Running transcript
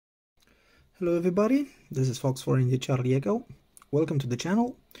Hello everybody, this is Fox4 India Charlie Echo. Welcome to the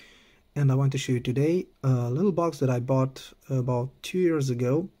channel, and I want to show you today a little box that I bought about 2 years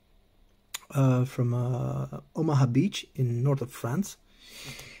ago from Omaha Beach in north of France.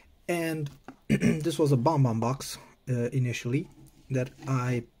 And this was a bonbon box initially that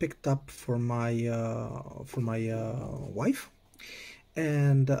I picked up for my wife,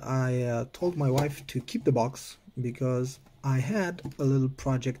 and I told my wife to keep the box because I had a little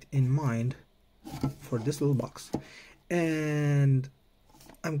project in mind for this little box, and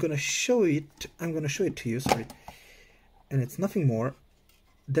I'm gonna show it to you, sorry. And it's nothing more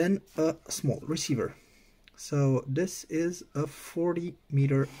than a small receiver. So this is a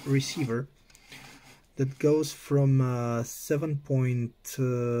 40-meter receiver that goes from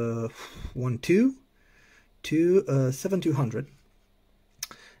 7.12 to 7200,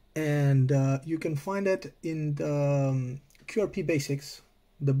 and you can find it in the QRP Basics,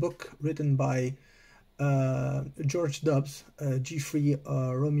 the book written by George Dobbs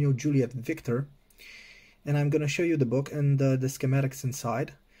G3RJV. And I'm going to show you the book and the schematics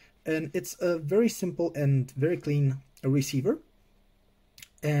inside. And it's a very simple and very clean receiver.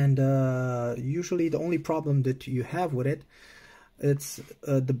 And usually the only problem that you have with it, it's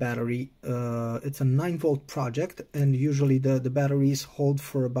the battery. It's a 9-volt project, and usually the batteries hold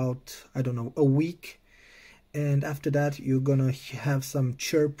for about, I don't know, a week. And after that you're gonna have some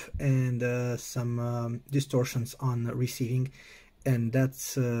chirp and some distortions on receiving, and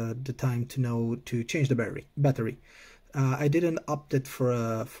that's the time to know to change the battery. I didn't opt it for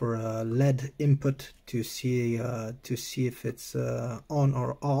a LED input to see if it's on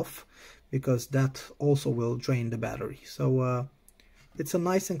or off, because that also will drain the battery. So it's a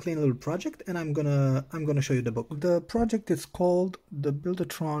nice and clean little project, and I'm gonna show you the book. The project is called the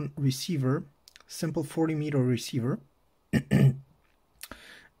Build-A-Tron Receiver, simple 40-meter receiver.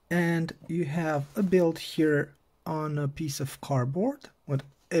 And you have a build here on a piece of cardboard with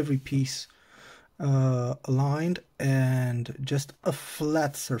every piece aligned, and just a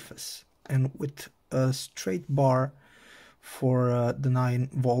flat surface, and with a straight bar for the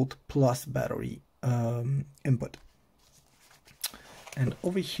 9-volt plus battery input. And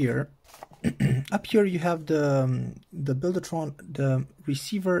over here, up here, you have the Build-A-Tron, the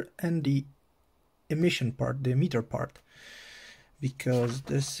receiver, and the emission part, the emitter part, because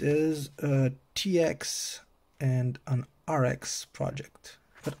this is a TX and an RX project,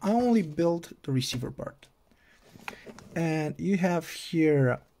 but I only built the receiver part. And you have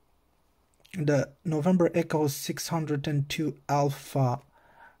here the November Echo 602 Alpha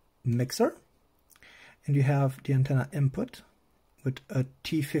mixer, and you have the antenna input with a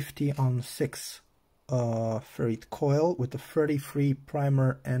T50 on 6 ferrite coil with a 33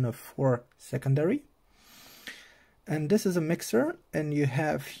 primer and a 4 secondary. And this is a mixer, and you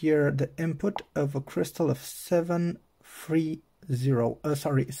have here the input of a crystal of 7030,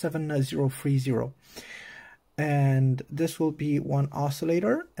 and this will be one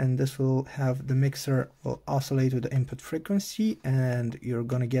oscillator, and this will have the mixer will oscillate with the input frequency, and you're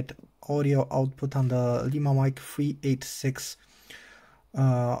gonna get audio output on the Lima Mic 386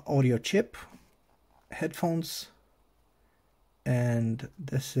 audio chip, headphones, and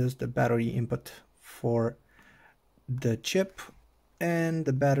this is the battery input for the chip and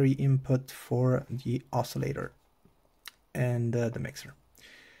the battery input for the oscillator and the mixer.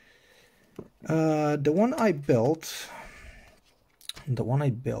 The one I built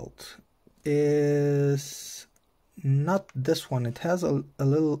is not this one. It has a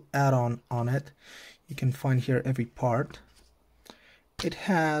little add-on on it. You can find here every part. It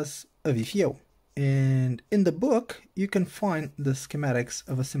has a VFO, and in the book you can find the schematics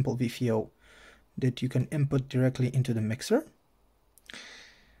of a simple VFO that you can input directly into the mixer,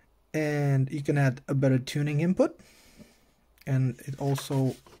 and you can add a better tuning input. And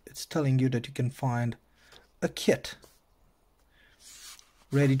it's telling you that you can find a kit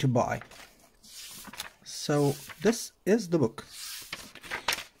ready to buy. So this is the book,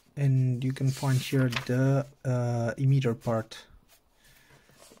 and you can find here the emitter part.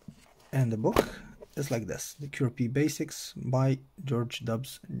 And the book is like this: the QRP Basics by George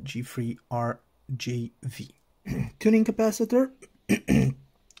Dobbs G3RJV. Tuning capacitor,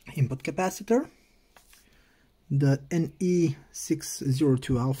 input capacitor, the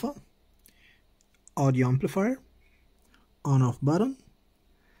NE602 alpha, audio amplifier, on-off button,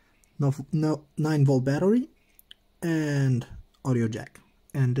 9-volt battery, and audio jack.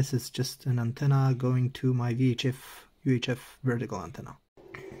 And this is just an antenna going to my UHF vertical antenna.